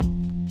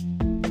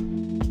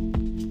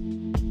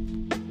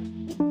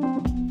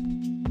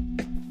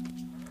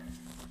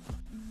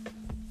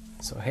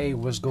So hey,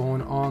 what's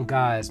going on,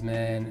 guys,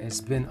 man?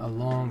 It's been a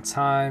long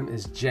time.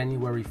 It's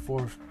January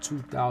 4th,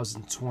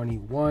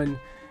 2021.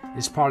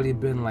 It's probably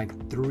been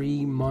like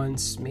 3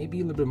 months,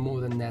 maybe a little bit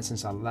more than that,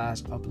 since I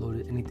last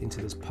uploaded anything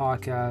to this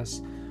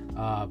podcast.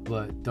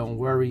 But don't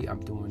worry,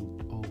 I'm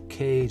doing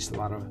okay. Just a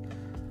lot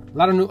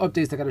of new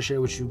updates I got to share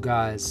with you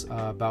guys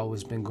about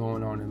what's been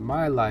going on in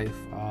my life.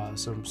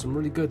 Some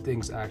really good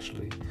things,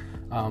 actually.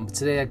 But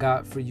today I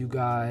got for you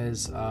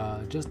guys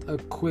just a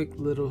quick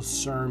little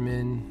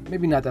sermon.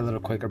 Maybe not that little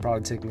quick. It'll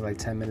probably take me like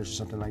 10 minutes or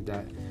something like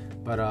that.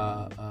 But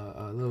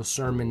a little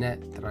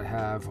sermonette that I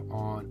have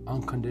on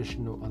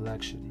unconditional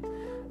election.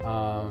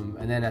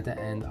 And then at the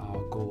end,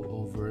 I'll go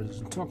over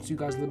and talk to you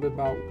guys a little bit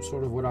about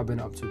sort of what I've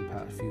been up to the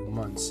past few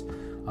months.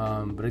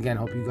 But again,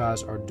 hope you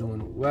guys are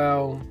doing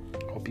well.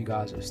 Hope you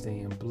guys are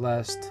staying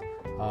blessed.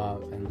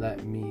 And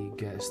let me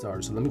get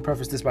started. So let me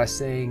preface this by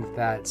saying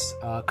that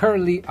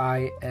currently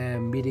I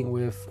am meeting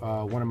with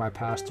one of my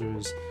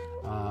pastors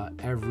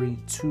every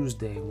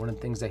Tuesday. One of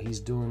the things that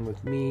he's doing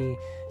with me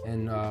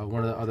and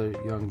one of the other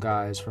young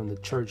guys from the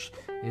church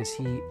is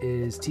he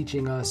is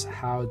teaching us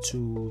how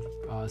to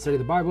study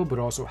the Bible, but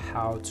also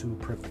how to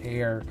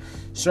prepare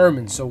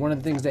sermons. So one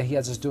of the things that he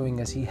has us doing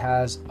is he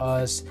has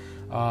us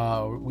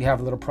we have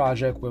a little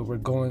project where we're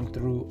going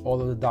through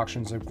all of the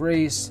doctrines of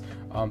grace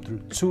through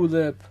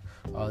TULIP,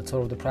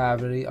 total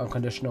depravity,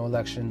 unconditional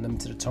election,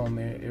 limited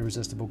atonement,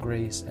 irresistible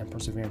grace, and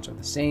perseverance of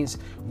the saints.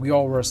 We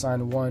all were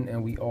assigned one,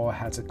 and we all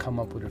had to come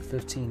up with a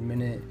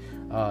 15-minute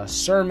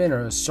sermon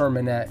or a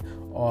sermonette,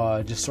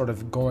 just sort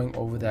of going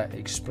over that,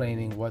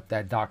 explaining what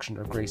that doctrine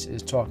of grace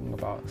is talking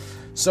about.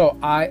 So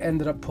I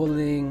ended up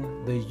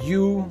pulling the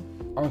U,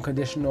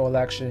 unconditional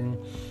election,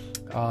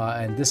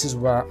 and this is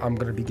what I'm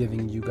going to be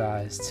giving you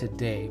guys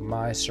today,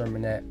 my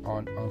sermonette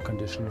on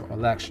unconditional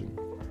election.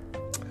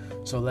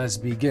 So let's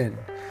begin.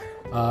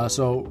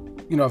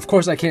 Of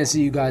course I can't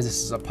see you guys.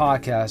 This is a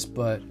podcast,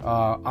 but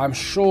I'm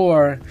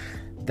sure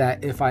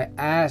that if I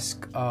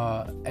ask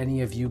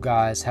any of you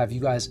guys, have you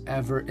guys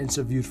ever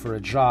interviewed for a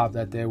job,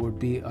 that there would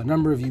be a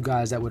number of you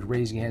guys that would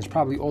raise your hands.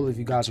 Probably all of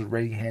you guys would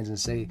raise your hands and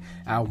say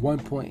at one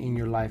point in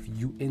your life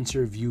you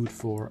interviewed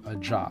for a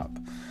job.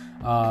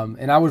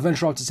 And I would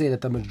venture out to say that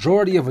the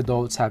majority of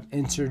adults have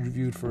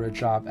interviewed for a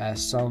job at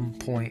some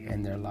point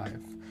in their life.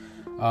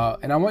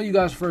 And I want you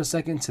guys for a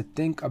second to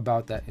think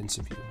about that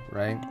interview,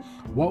 right?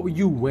 What were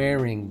you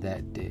wearing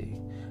that day?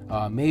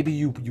 Maybe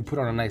you put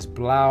on a nice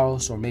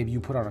blouse, or maybe you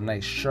put on a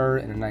nice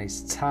shirt and a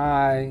nice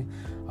tie,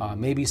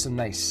 maybe some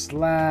nice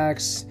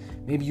slacks.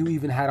 Maybe you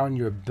even had on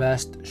your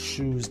best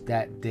shoes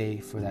that day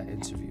for that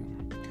interview.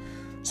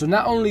 So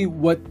not only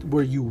what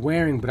were you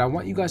wearing, but I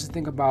want you guys to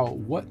think about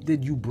what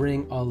did you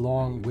bring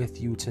along with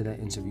you to that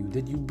interview?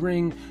 Did you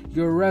bring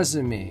your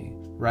resume?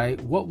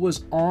 Right? What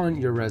was on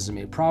your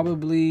resume?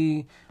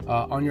 Probably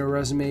on your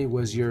resume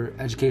was your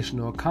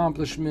educational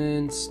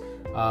accomplishments,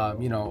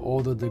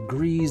 all the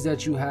degrees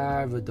that you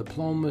have, the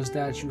diplomas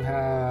that you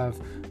have.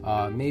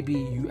 Maybe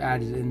you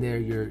added in there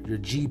your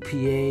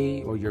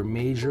GPA or your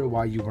major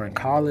while you were in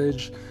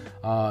college.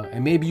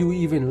 And maybe you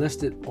even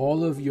listed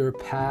all of your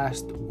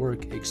past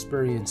work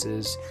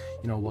experiences,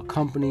 what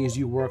companies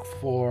you worked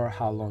for,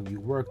 how long you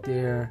worked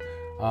there.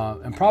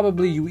 And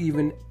probably you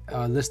even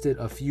listed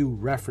a few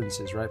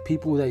references, right?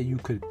 People that you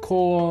could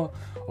call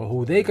or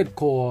who they could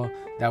call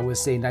that would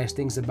say nice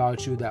things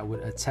about you, that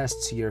would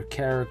attest to your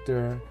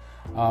character.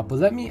 But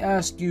let me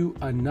ask you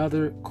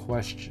another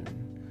question.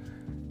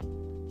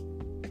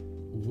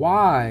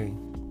 Why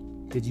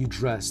did you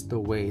dress the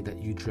way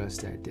that you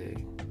dressed that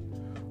day?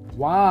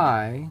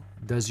 Why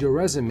does your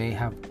resume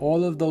have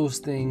all of those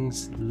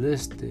things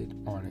listed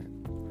on it?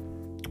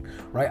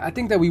 Right? I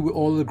think that we would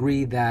all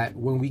agree that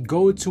when we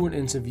go to an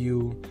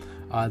interview,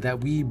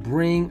 that we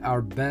bring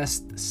our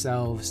best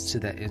selves to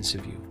that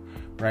interview,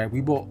 right?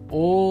 We brought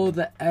all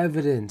the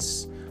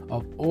evidence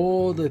of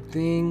all the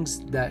things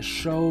that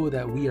show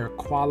that we are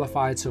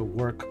qualified to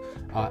work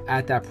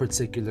at that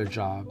particular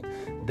job,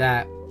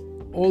 that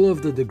all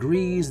of the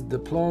degrees,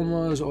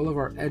 diplomas, all of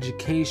our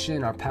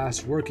education, our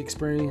past work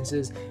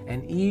experiences,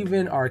 and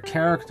even our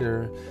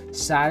character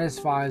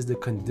satisfies the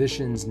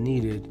conditions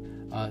needed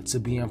to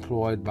be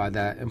employed by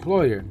that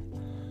employer.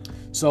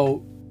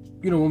 So,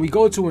 when we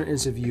go to an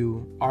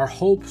interview, our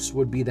hopes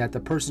would be that the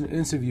person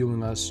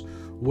interviewing us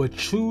would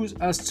choose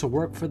us to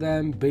work for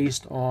them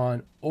based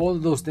on all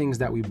of those things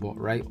that we brought,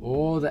 right?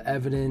 All the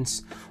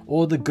evidence,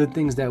 all the good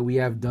things that we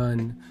have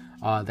done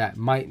that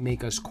might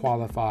make us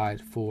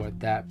qualified for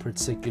that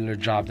particular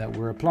job that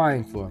we're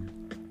applying for.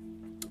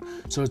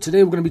 So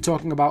today we're going to be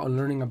talking about and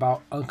learning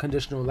about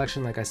unconditional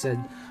election, like I said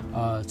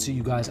to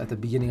you guys at the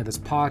beginning of this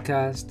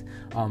podcast.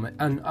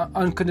 And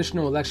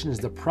unconditional election is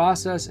the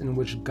process in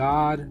which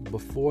God,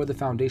 before the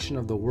foundation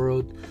of the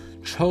world,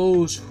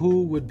 chose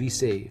who would be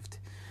saved.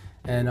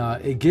 And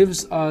it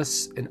gives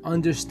us an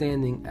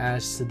understanding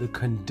as to the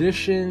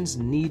conditions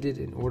needed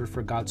in order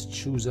for God to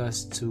choose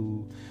us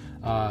to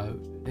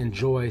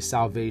enjoy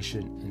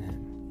salvation in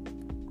Him.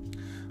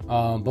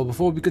 But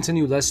before we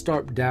continue, let's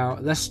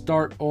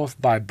start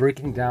off by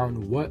breaking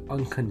down what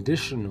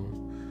unconditional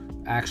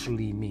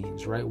actually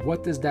means, right?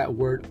 What does that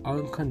word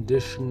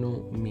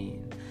unconditional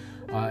mean?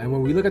 And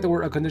when we look at the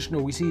word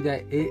unconditional, we see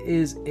that it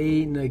is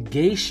a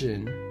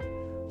negation,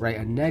 right?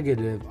 A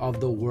negative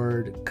of the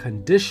word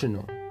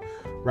conditional,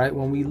 right?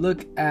 When we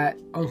look at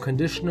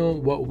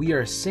unconditional, what we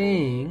are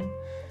saying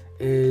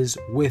is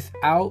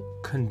without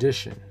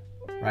condition,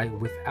 right?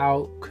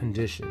 Without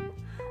condition,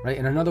 right?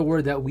 And another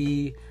word that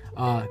we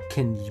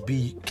can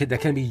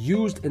be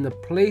used in the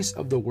place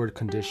of the word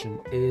condition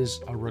is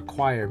a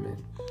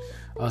requirement.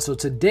 So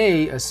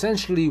today,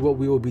 essentially, what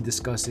we will be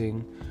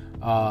discussing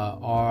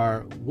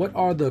are what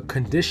are the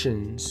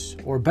conditions,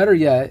 or better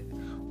yet,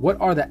 what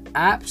are the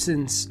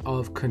absence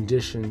of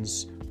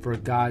conditions for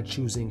God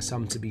choosing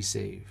some to be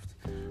saved,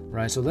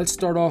 right? So let's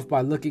start off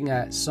by looking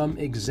at some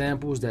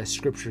examples that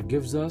Scripture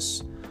gives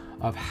us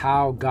of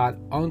how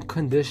God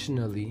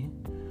unconditionally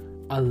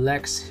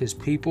elects his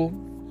people.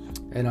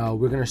 And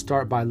we're going to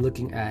start by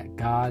looking at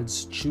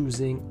God's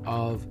choosing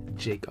of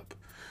Jacob,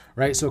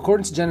 right? So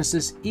according to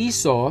Genesis,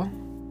 Esau,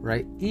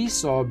 right?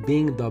 Esau,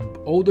 being the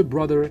older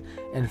brother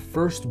and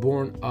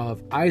firstborn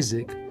of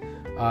Isaac,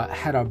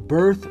 had a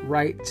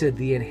birthright to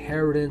the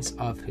inheritance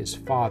of his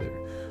father,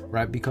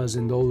 right? Because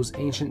in those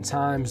ancient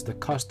times, the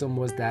custom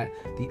was that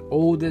the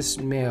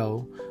oldest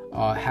male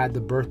had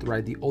the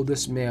birthright. The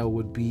oldest male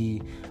would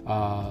be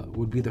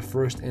the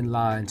first in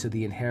line to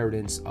the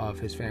inheritance of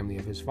his family,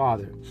 of his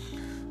father.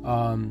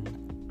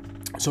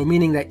 So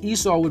meaning that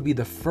Esau would be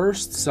the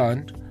first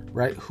son,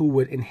 right, who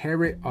would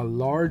inherit a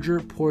larger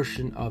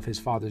portion of his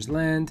father's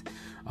land,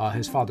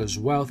 his father's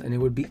wealth, and it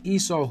would be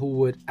Esau who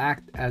would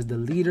act as the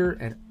leader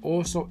and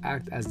also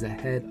act as the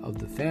head of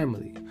the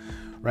family,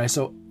 right?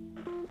 So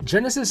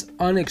Genesis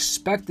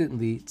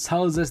unexpectedly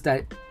tells us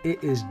that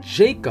it is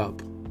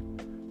Jacob,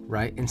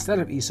 right, instead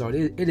of Esau.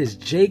 It is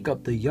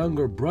Jacob, the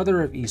younger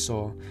brother of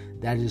Esau,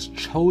 that is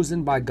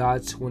chosen by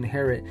God to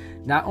inherit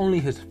not only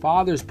his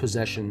father's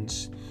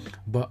possessions,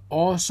 but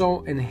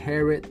also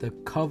inherit the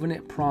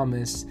covenant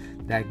promise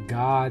that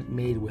God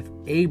made with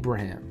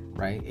Abraham,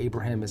 right?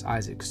 Abraham is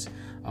Isaac's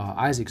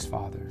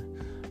father.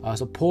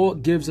 So Paul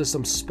gives us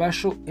some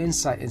special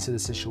insight into the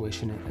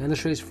situation and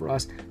illustrates for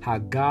us how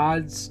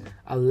God's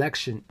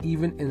election,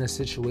 even in a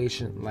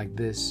situation like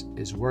this,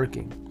 is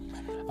working.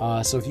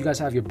 So if you guys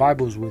have your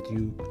Bibles with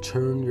you,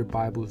 turn your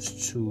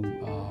Bibles to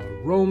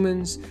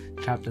Romans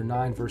chapter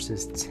 9,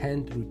 verses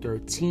 10 through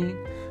 13.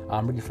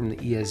 I'm reading from the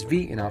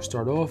ESV, and I'll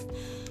start off.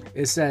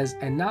 It says,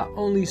 "And not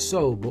only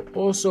so, but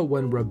also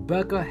when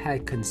Rebekah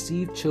had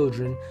conceived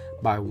children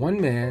by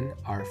one man,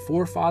 our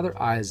forefather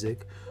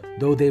Isaac,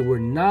 though they were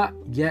not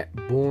yet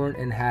born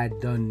and had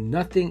done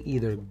nothing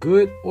either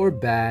good or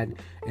bad,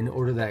 in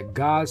order that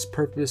God's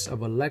purpose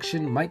of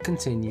election might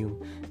continue,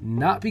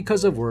 not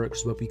because of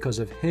works, but because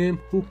of him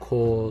who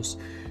calls,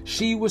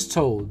 she was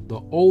told,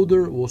 the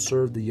older will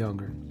serve the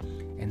younger.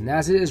 And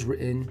as it is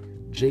written,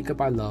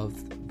 Jacob I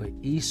loved, but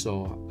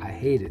Esau I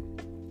hated."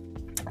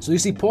 So you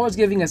see, Paul is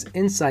giving us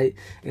insight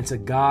into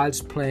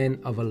God's plan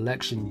of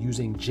election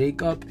using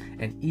Jacob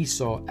and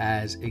Esau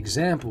as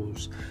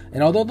examples.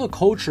 And although the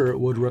culture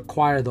would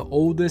require the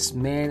oldest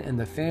man in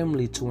the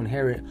family to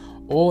inherit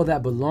all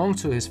that belonged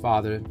to his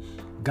father,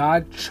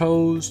 God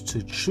chose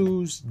to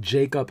choose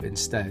Jacob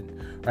instead,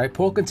 right?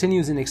 Paul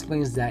continues and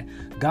explains that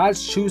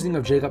God's choosing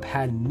of Jacob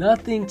had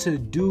nothing to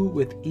do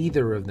with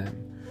either of them,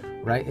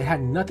 right? It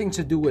had nothing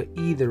to do with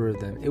either of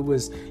them. It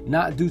was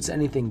not due to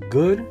anything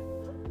good,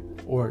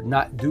 or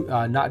not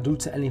due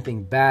to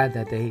anything bad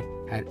that they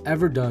had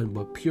ever done,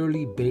 but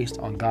purely based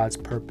on God's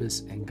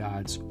purpose and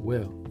God's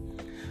will.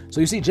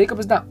 So you see, Jacob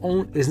is not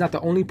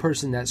the only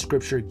person that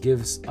Scripture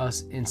gives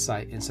us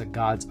insight into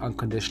God's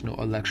unconditional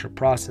election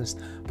process,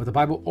 but the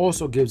Bible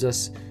also gives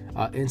us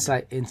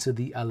insight into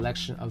the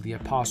election of the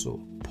Apostle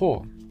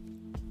Paul,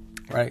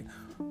 right?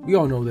 We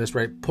all know this,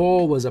 right?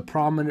 Paul was a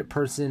prominent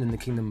person in the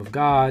kingdom of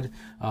God.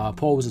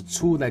 Paul was a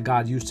tool that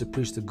God used to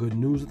preach the good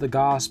news of the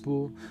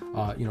gospel,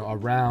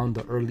 around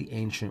the early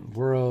ancient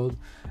world.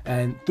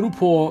 And through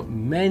Paul,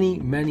 many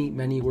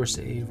were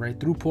saved, right?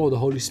 Through Paul, the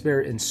Holy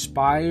Spirit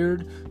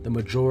inspired the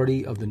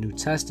majority of the New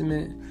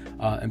Testament.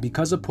 And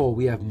because of Paul,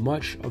 we have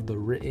much of the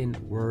written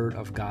word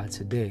of God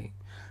today.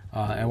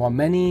 And while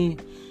many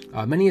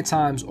a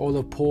times all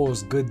of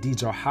Paul's good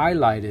deeds are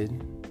highlighted,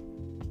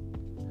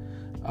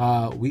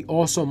 we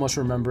also must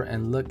remember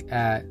and look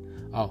at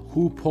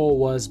who Paul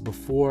was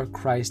before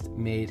Christ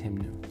made him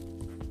new.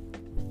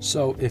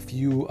 So if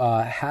you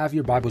have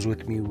your Bibles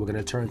with me, we're going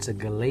to turn to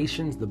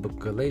Galatians, the book of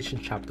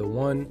Galatians, chapter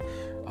 1,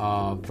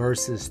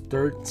 verses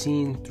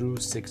 13 through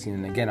 16.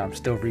 And again, I'm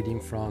still reading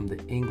from the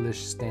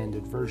English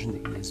Standard Version,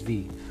 the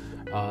ESV.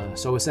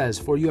 So it says,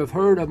 "For you have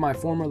heard of my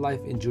former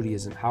life in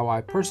Judaism, how I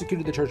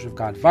persecuted the church of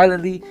God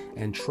violently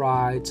and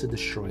tried to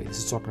destroy it."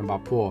 This is talking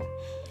about Paul.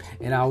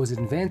 "And I was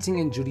advancing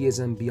in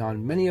Judaism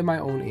beyond many of my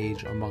own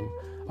age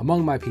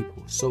among my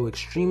people. So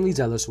extremely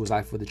zealous was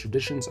I for the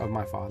traditions of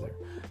my father.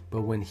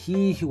 But when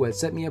he who had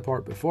set me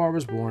apart before I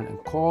was born and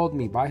called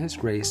me by his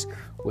grace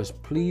was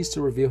pleased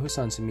to reveal his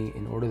son to me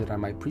in order that I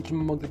might preach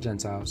him among the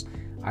Gentiles,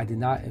 I did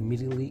not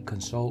immediately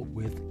consult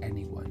with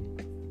anyone."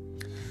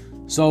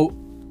 So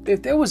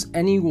if there was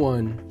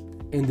anyone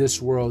in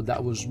this world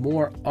that was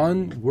more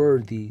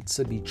unworthy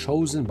to be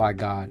chosen by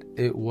God,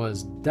 it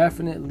was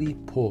definitely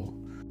Paul.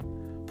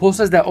 Paul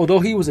says that although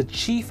he was a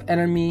chief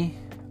enemy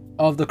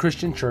of the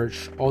Christian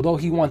church, although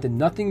he wanted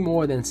nothing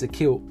more than to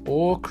kill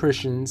all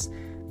Christians,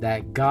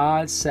 that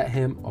God set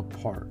him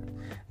apart,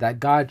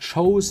 that God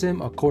chose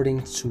him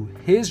according to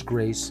his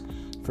grace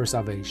for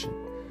salvation.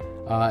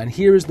 And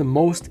here is the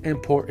most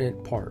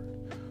important part.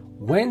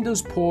 When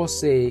does Paul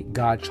say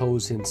God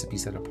chose him to be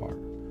set apart?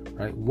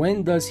 Right?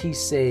 When does he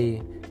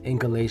say in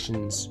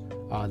Galatians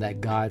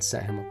that God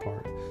set him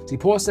apart? See,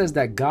 Paul says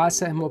that God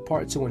set him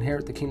apart to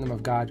inherit the kingdom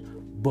of God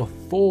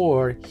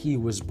before he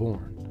was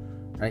born.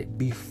 Right?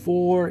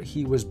 Before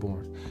he was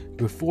born,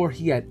 before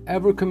he had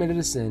ever committed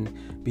a sin,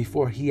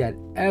 before he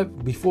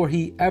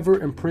ever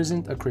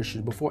imprisoned a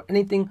Christian, before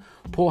anything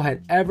Paul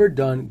had ever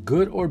done,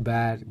 good or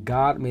bad,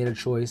 God made a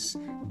choice.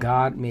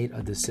 God made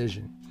a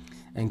decision.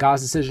 And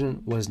God's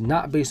decision was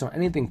not based on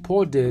anything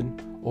Paul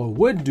did or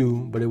would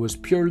do, but it was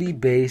purely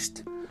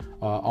based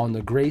on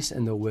the grace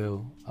and the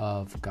will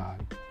of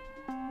God.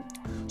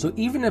 So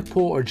even if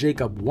Paul or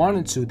Jacob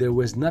wanted to, there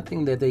was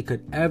nothing that they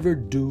could ever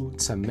do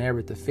to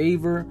merit the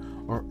favor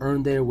or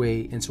earn their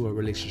way into a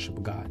relationship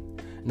with God.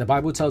 And the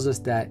Bible tells us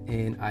that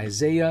in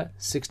Isaiah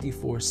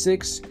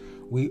 64:6,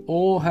 we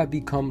all have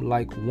become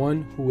like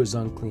one who is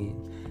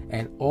unclean,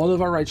 and all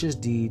of our righteous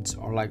deeds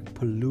are like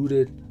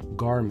polluted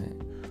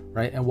garment.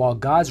 Right? And while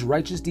God's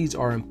righteous deeds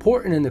are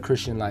important in the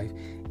Christian life,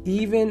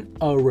 even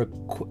a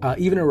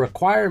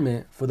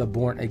requirement for the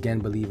born again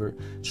believer,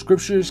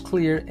 Scripture is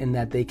clear in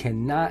that they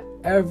cannot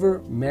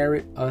ever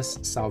merit us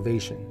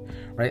salvation.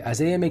 Right?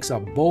 Isaiah makes a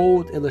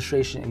bold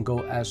illustration and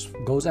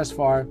goes as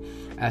far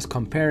as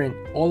comparing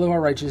all of our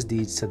righteous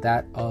deeds to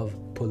that of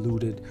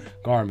polluted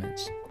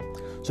garments.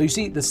 So you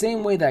see, the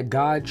same way that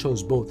God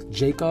chose both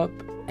Jacob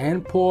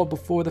and Paul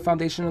before the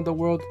foundation of the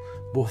world,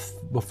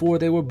 before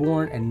they were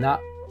born, and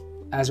not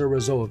as a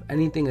result of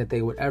anything that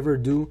they would ever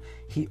do,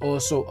 he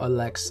also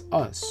elects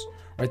us.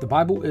 Right? The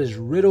Bible is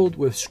riddled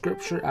with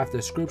scripture after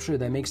scripture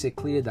that makes it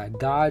clear that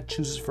God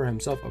chooses for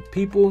himself a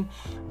people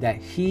that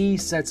he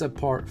sets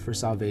apart for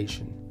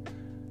salvation.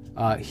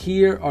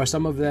 Here are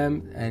some of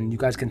them, and you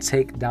guys can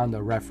take down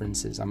the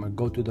references. I'm going to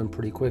go through them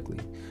pretty quickly.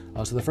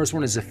 So the first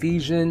one is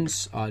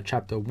Ephesians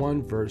chapter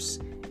 1 verse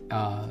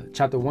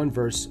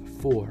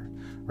 4.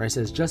 Right, it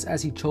says, just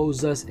as he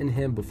chose us in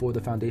him before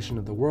the foundation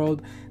of the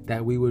world,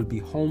 that we would be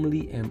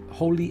holy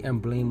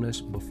and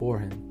blameless before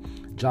him.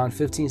 John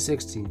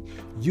 15:16,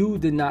 you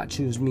did not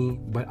choose me,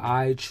 but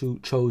I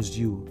chose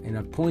you and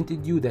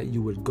appointed you that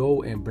you would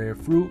go and bear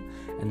fruit,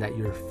 and that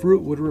your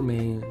fruit would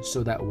remain,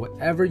 so that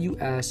whatever you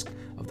ask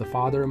of the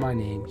Father in my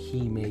name,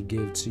 he may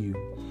give to you.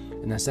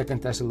 And then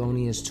 2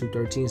 Thessalonians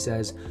 2:13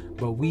 says,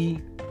 but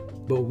we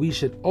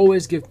should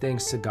always give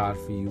thanks to God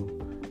for you,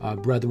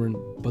 brethren,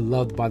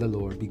 beloved by the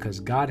Lord, because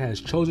God has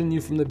chosen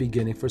you from the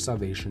beginning for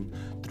salvation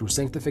through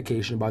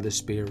sanctification by the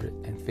Spirit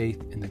and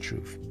faith in the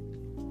truth.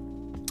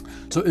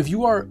 So if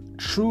you are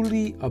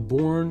truly a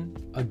born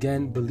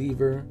again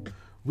believer,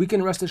 we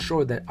can rest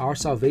assured that our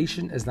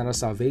salvation is not a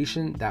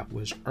salvation that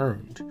was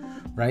earned,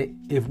 right?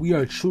 If we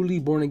are truly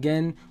born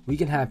again, we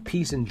can have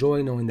peace and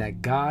joy knowing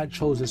that God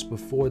chose us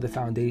before the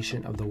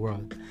foundation of the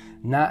world,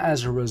 not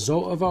as a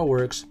result of our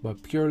works,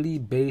 but purely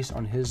based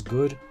on his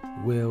good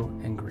will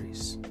and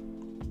grace.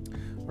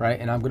 Right?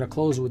 And I'm going to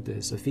close with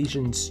this.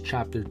 Ephesians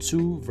chapter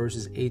 2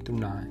 verses 8 through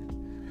 9.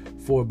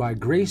 For by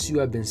grace you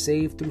have been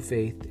saved through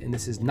faith, and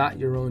this is not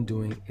your own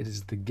doing, it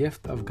is the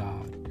gift of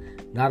God,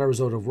 not a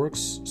result of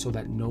works, so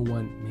that no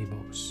one may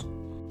boast.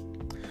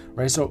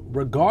 Right? So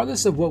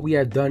regardless of what we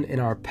have done in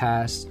our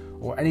past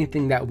or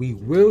anything that we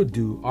will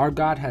do, our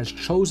God has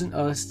chosen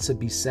us to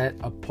be set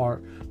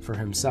apart for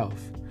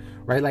himself.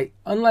 Right? Like,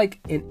 unlike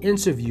an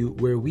interview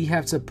where we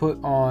have to put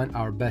on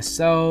our best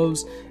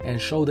selves and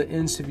show the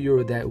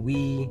interviewer that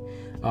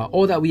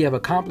all that we have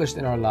accomplished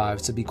in our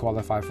lives to be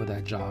qualified for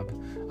that job,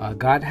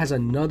 God has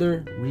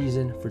another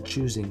reason for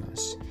choosing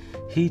us.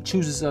 He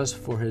chooses us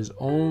for his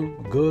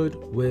own good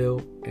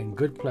will and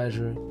good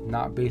pleasure,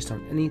 not based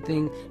on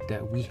anything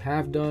that we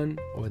have done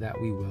or that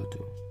we will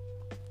do.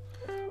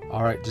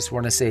 All right, just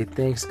want to say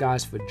thanks,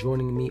 guys, for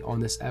joining me on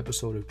this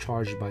episode of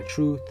Charged by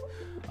Truth.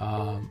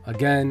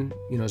 Again,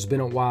 it's been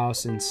a while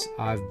since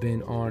I've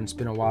been on. It's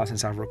been a while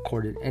since I've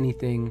recorded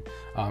anything.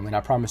 And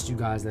I promised you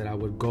guys that I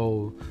would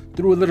go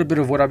through a little bit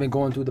of what I've been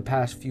going through the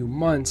past few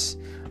months.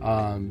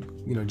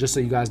 Just so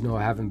you guys know,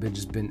 I haven't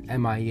been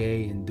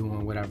MIA and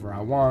doing whatever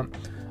I want.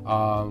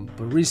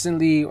 But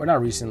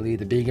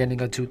the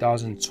beginning of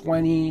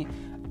 2020,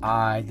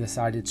 I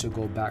decided to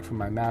go back for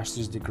my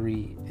master's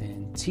degree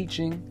in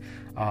teaching.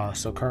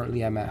 So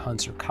currently I'm at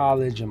Hunter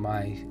College and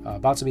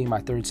about to be in my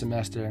third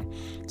semester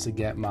to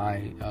get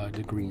my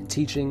degree in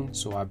teaching.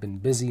 So I've been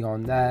busy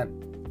on that.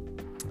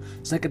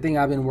 Second thing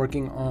I've been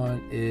working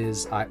on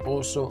is I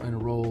also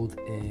enrolled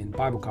in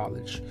Bible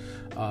college.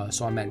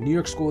 So I'm at New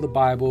York School of the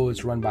Bible.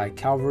 It's run by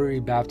Calvary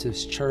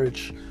Baptist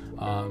Church.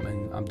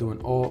 And I'm doing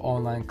all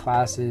online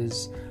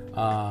classes.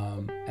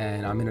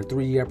 And I'm in a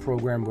 3-year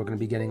program. We're going to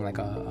be getting like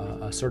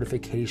a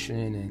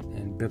certification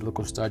in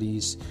biblical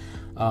studies.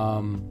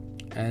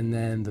 And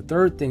then the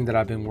third thing that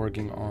I've been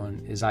working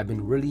on is I've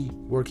been really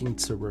working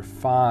to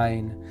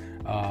refine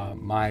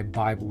my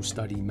Bible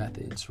study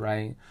methods,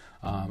 right?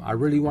 I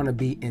really want to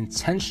be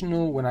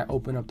intentional when I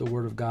open up the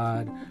Word of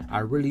God. I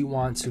really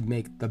want to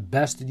make the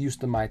best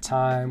use of my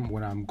time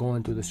when I'm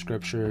going through the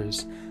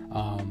scriptures.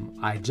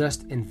 I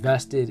just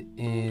invested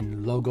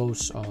in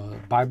Logos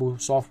Bible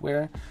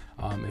software.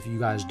 If you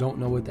guys don't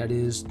know what that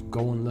is,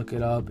 go and look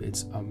it up.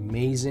 It's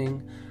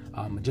amazing.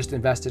 I just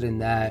invested in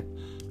that.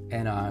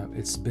 And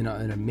it's been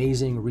an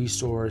amazing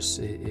resource.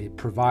 It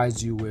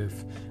provides you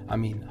with,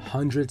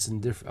 hundreds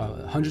of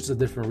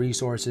different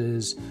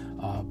resources,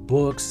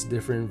 books,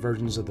 different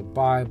versions of the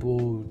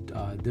Bible,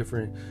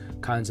 different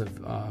kinds of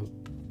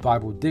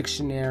Bible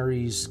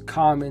dictionaries,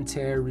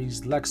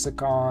 commentaries,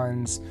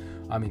 lexicons.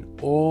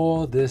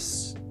 All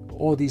these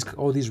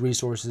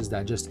resources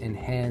that just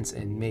enhance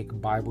and make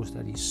Bible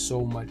study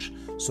so much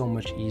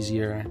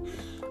easier.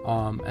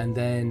 And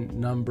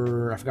then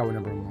I forgot what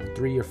number I'm on,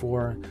 3 or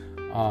 4.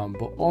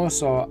 But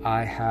also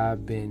I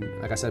have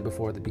been, like I said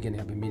before at the beginning,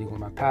 I've been meeting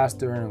with my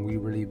pastor, and we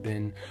really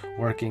been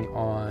working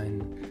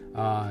on,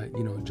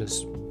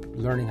 just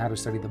learning how to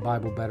study the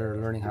Bible better,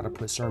 learning how to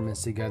put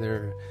sermons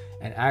together,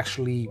 and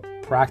actually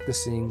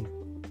practicing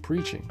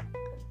preaching,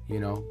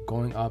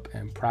 going up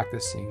and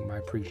practicing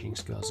my preaching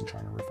skills and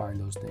trying to refine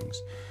those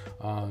things.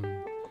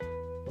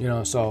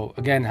 So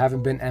again,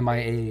 haven't been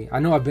MIA. I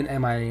know I've been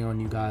MIA on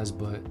you guys,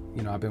 but,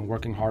 I've been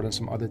working hard on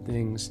some other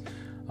things.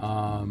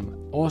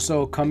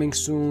 Also coming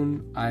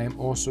soon, I am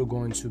also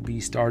going to be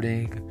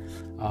starting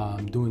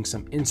doing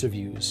some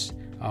interviews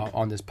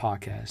on this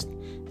podcast,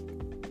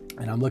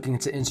 and I'm looking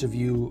to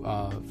interview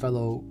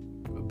fellow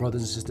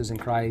brothers and sisters in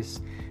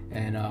Christ,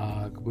 and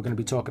we're going to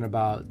be talking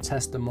about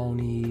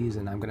testimonies,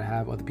 and I'm going to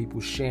have other people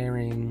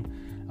sharing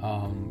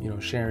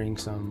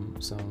some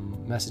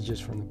messages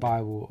from the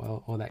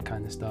Bible, all that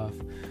kind of stuff.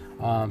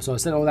 So I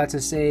said all that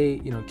to say,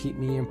 keep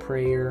me in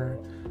prayer,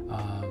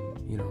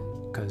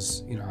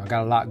 because I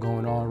got a lot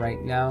going on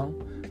right now,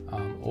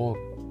 all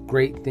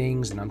great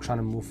things, and I'm trying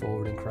to move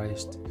forward in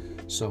Christ.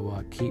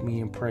 So keep me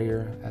in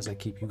prayer as I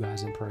keep you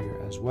guys in prayer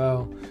as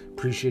well.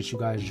 Appreciate you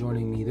guys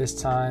joining me this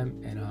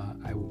time, and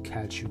I will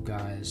catch you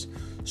guys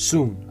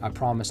soon. I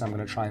promise I'm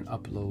going to try and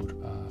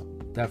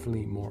upload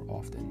definitely more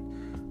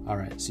often. All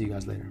right, see you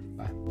guys later.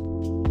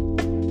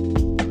 Bye.